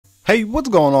Hey, what's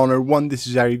going on everyone, this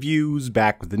is iReviews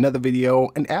back with another video,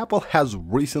 and Apple has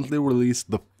recently released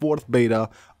the 4th beta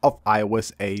of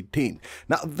iOS 18.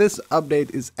 Now this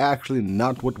update is actually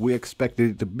not what we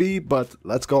expected it to be, but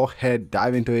let's go ahead,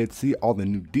 dive into it, see all the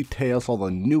new details, all the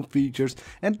new features,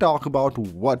 and talk about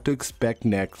what to expect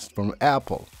next from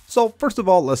Apple. So first of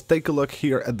all, let's take a look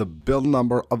here at the build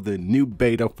number of the new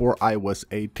beta for iOS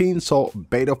 18. So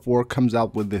beta 4 comes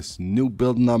out with this new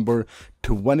build number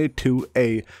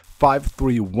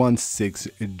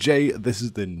 22A5316J. This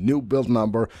is the new build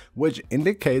number, which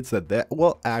indicates that there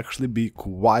will actually be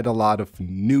quite a lot of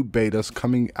new betas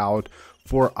coming out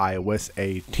for iOS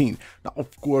 18. Now,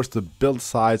 of course, the build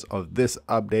size of this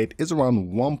update is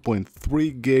around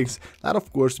 1.3 gigs. That,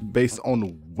 of course, based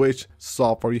on which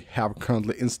software you have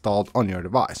currently installed on your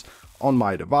device. On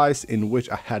my device, in which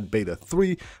I had beta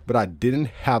 3, but I didn't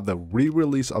have the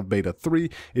re-release of beta 3,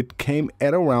 it came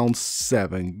at around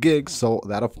 7 gigs, so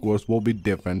that of course will be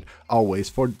different always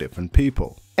for different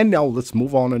people. And now let's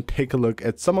move on and take a look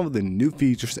at some of the new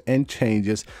features and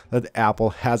changes that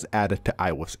Apple has added to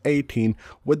iOS 18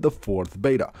 with the 4th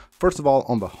beta. First of all,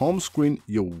 on the home screen,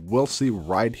 you will see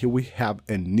right here we have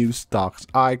a new stocks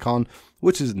icon,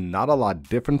 which is not a lot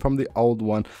different from the old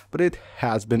one, but it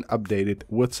has been updated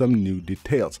with some new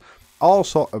details.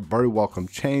 Also, a very welcome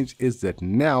change is that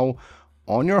now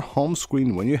on your home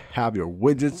screen, when you have your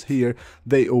widgets here,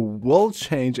 they will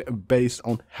change based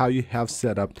on how you have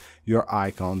set up your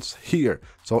icons here.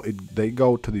 So they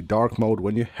go to the dark mode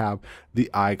when you have the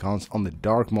icons on the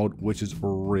dark mode, which is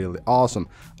really awesome.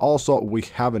 Also, we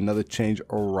have another change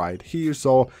right here.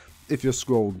 So if you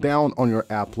scroll down on your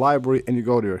app library and you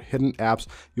go to your hidden apps,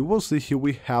 you will see here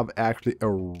we have actually a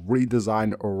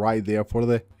redesign right there for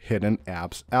the hidden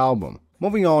apps album.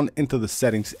 Moving on into the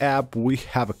settings app, we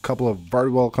have a couple of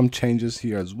very welcome changes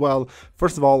here as well.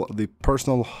 First of all, the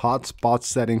personal hotspot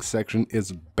settings section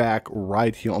is back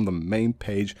right here on the main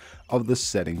page of the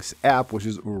settings app, which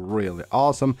is really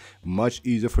awesome. Much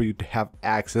easier for you to have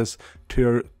access to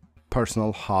your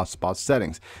personal hotspot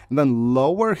settings. And then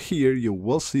lower here you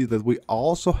will see that we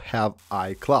also have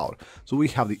iCloud. So we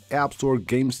have the App Store,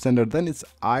 Game Center, then it's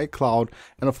iCloud,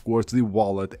 and of course the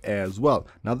wallet as well.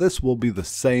 Now this will be the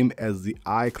same as the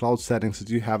iCloud settings that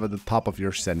you have at the top of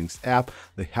your settings app.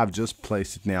 They have just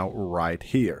placed it now right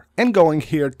here. And going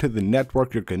here to the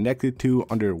network you're connected to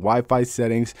under Wi-Fi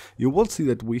settings, you will see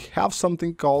that we have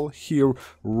something called here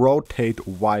rotate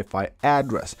Wi-Fi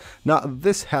address. Now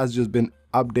this has just been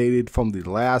updated from the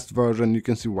last version. You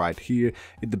can see right here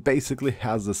it basically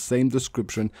has the same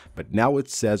description, but now it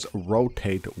says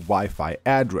rotate Wi-Fi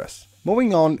address.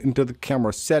 Moving on into the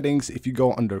camera settings, if you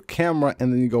go under camera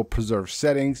and then you go preserve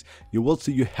settings, you will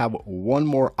see you have one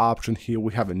more option here.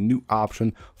 We have a new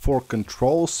option for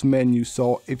controls menu.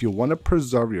 So if you want to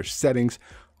preserve your settings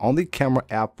on the camera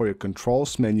app for your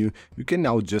controls menu, you can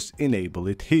now just enable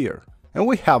it here. And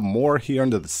we have more here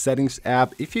under the settings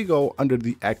app. If you go under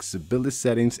the accessibility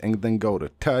settings and then go to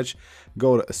touch,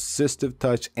 go to assistive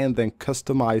touch, and then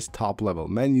customize top level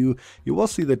menu, you will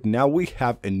see that now we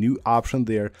have a new option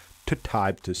there to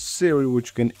type to Siri,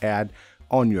 which you can add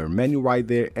on your menu right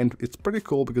there. And it's pretty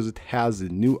cool because it has the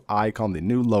new icon, the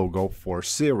new logo for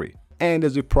Siri. And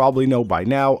as you probably know by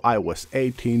now, iOS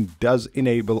 18 does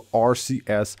enable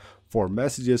RCS for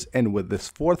messages, and with this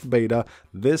 4th beta,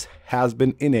 this has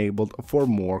been enabled for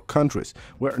more countries.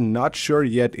 We're not sure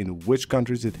yet in which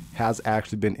countries it has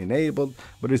actually been enabled,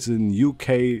 but it's in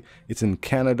UK, it's in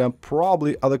Canada,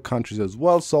 probably other countries as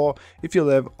well. So if you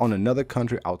live on another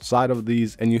country outside of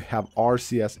these and you have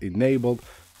RCS enabled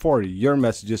for your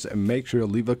messages, make sure you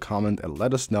leave a comment and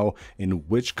let us know in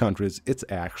which countries it's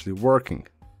actually working.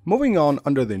 Moving on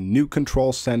under the new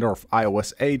control center of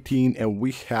iOS 18, and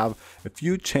we have a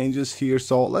few changes here.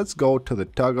 So let's go to the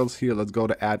toggles here. Let's go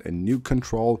to add a new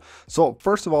control. So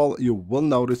first of all, you will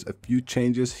notice a few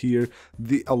changes here.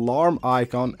 The alarm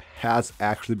icon has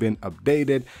actually been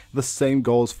updated. The same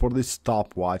goes for the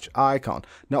stopwatch icon.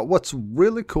 Now what's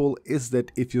really cool is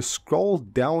that if you scroll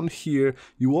down here,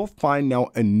 you will find now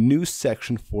a new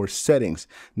section for settings.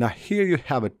 Now here you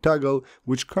have a toggle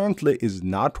which currently is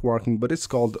not working, but it's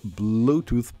called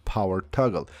Bluetooth power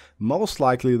toggle. Most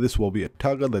likely this will be a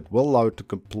toggle that will allow you to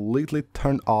completely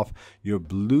turn off your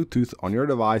Bluetooth on your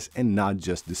device and not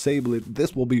just disable it.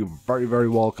 This will be very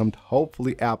welcomed.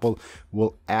 Hopefully Apple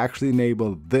will actually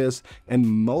enable this, and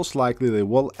most likely they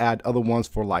will add other ones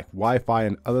for like Wi-Fi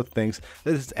and other things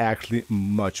that is actually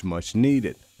much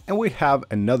needed. And we have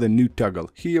another new toggle.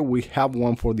 Here we have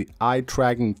one for the eye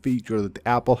tracking feature that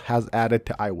Apple has added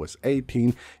to iOS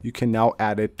 18. You can now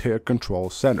add it to your control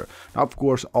center. Now, of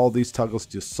course, all these toggles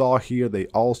you saw here, they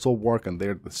also work and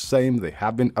they're the same. They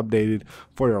have been updated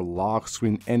for your lock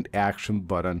screen and action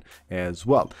button as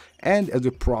well. And as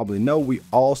you probably know, we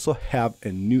also have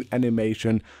a new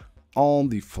animation on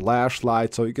the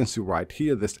flashlight. So you can see right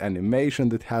here this animation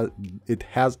that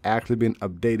has actually been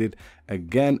updated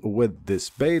again with this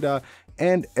beta.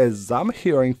 And as I'm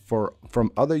hearing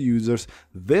from other users,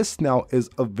 this now is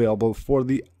available for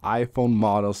the iPhone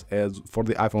models, as for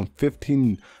the iPhone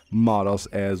 15 models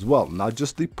as well, not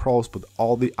just the Pros but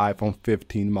all the iPhone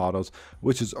 15 models,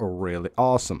 which is really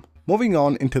awesome. Moving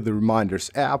on into the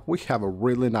Reminders app, we have a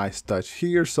really nice touch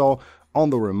here. So on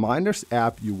the Reminders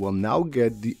app, you will now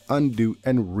get the undo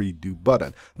and redo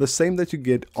button. The same that you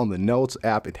get on the Notes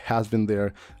app. It has been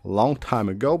there a long time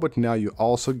ago, but now you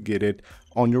also get it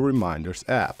on your Reminders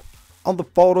app. On the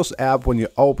Photos app, when you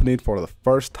open it for the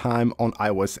first time on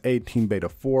iOS 18 Beta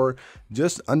 4,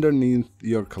 just underneath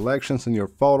your collections and your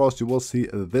photos, you will see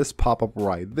this pop-up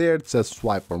right there. It says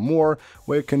swipe for more,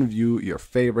 where you can view your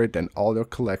favorite and all your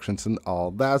collections and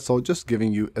all that. So just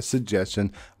giving you a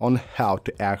suggestion on how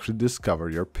to actually discover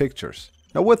your pictures.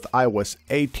 Now with iOS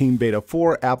 18 Beta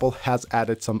 4, Apple has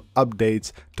added some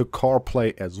updates to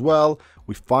CarPlay as well.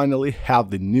 We finally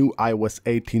have the new iOS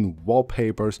 18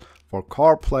 wallpapers for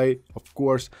CarPlay. Of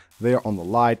course, they're on the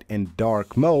light and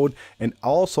dark mode, and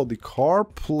also the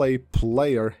CarPlay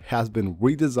player has been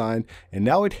redesigned and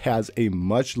now it has a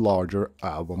much larger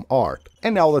album art.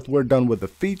 And now that we're done with the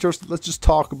features, let's just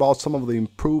talk about some of the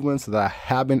improvements that I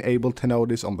have been able to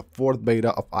notice on the 4th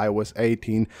beta of iOS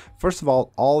 18. First of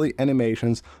all the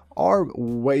animations are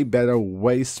way better,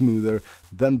 way smoother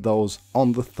than those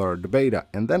on the 3rd beta.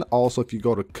 And then also, if you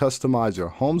go to customize your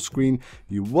home screen,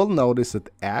 you will notice that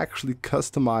actually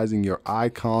customizing your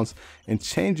icons and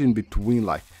changing between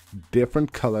like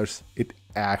different colors, it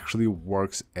actually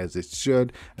works as it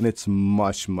should, and it's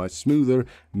much smoother,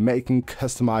 making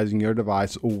customizing your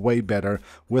device way better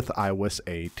with iOS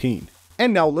 18.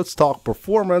 And now let's talk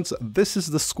performance. This is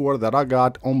the score that I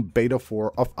got on Beta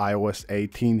 4 of iOS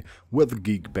 18 with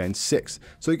Geekbench 6.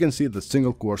 So you can see the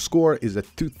single core score is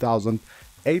at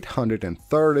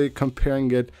 2,830, comparing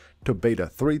it to Beta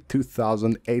 3,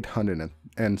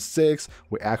 2,806.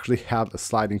 We actually have a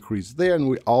slight increase there, and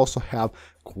we also have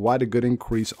quite a good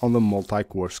increase on the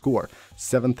multi-core score,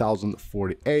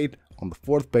 7,048 on the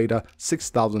 4th beta,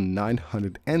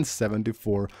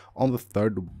 6,974 on the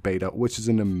 3rd beta, which is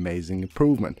an amazing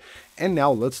improvement. And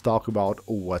now let's talk about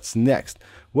what's next.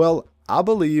 Well, I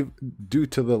believe due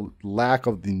to the lack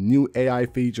of the new AI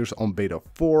features on Beta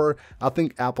 4, I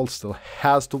think Apple still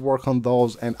has to work on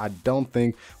those, and I don't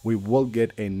think we will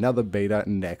get another beta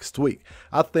next week.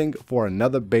 I think for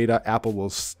another beta, Apple will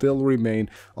still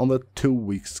remain on the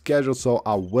 2-week schedule, so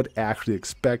I would actually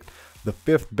expect the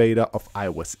 5th beta of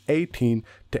iOS 18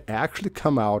 to actually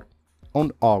come out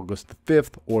on August the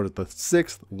 5th or the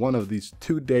 6th, one of these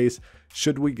 2 days,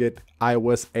 should we get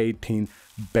iOS 18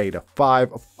 Beta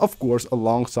 5, of course,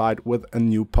 alongside with a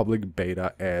new public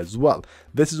beta as well.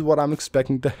 This is what I'm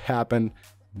expecting to happen.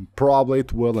 Probably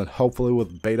it will, and hopefully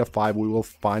with Beta 5 we will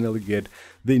finally get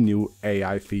the new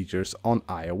AI features on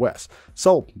iOS.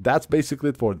 So that's basically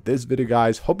it for this video,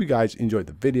 guys. Hope you guys enjoyed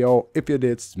the video. If you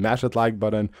did, smash that like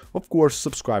button. Of course,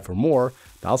 subscribe for more,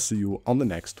 and I'll see you on the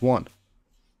next one.